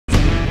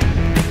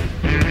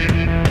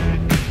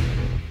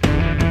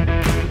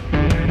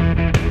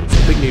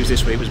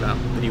this week was about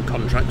the new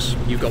contracts.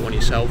 You've got one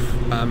yourself.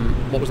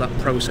 What was that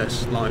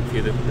process like for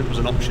you? There was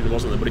an option,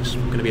 wasn't there? But it's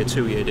going to be a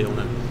 2-year deal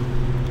now.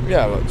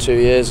 Yeah, I've got 2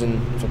 years,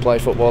 and if I play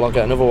football, I'll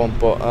get another one.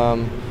 But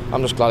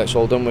I'm just glad it's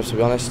all done with, to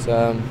be honest.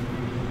 I'd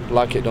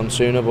like it done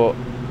sooner, but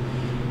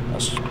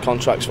that's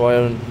contracts for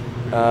you. And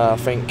I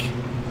think,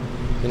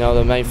 you know,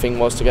 the main thing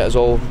was to get us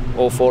all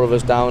 4 of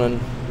us down, and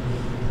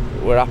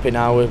we're happy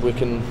now. We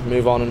can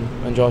move on and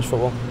enjoy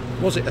football.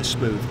 Was it a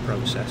smooth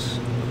process?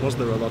 Was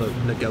there a lot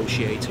of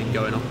negotiating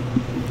going on?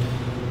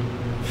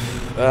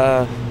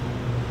 Not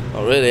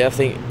really. I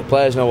think the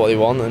players know what they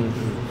want, and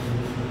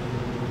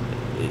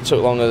it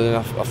took longer than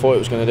I thought it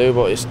was going to do,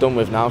 but it's done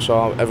with now.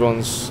 So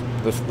everyone's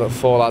the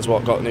 4 lads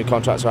what got new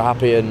contracts are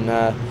happy, and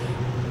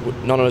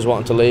none of us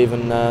wanted to leave.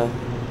 And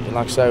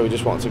like I say, we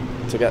just wanted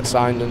to get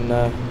signed, and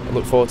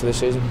look forward to this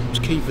season. It was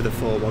key for the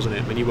 4, wasn't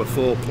it? I mean, you were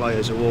 4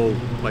 players who all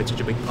played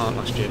such a big part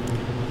last year.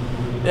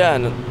 Yeah,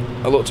 and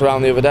I looked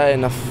around the other day,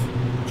 and I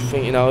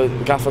think, you know,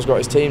 the gaffer's got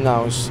his team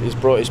now. He's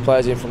brought his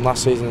players in from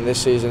last season and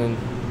this season, and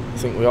I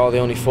think we are the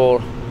only 4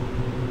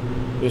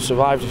 who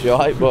survived, if you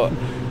like. But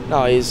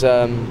no, he's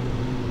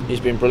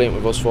been brilliant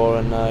with us 4,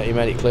 and he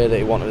made it clear that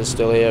he wanted us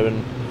still here,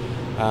 and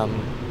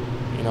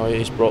you know,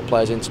 he's brought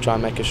players in to try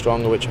and make us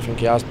stronger, which I think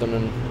he has done.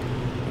 And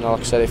you know,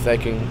 like I said, if they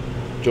can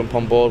jump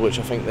on board, which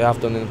I think they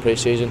have done in the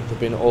pre-season,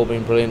 they've all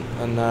been brilliant,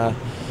 and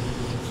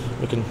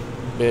we can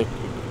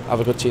have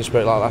a good team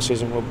spirit like last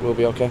season. We'll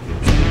be okay.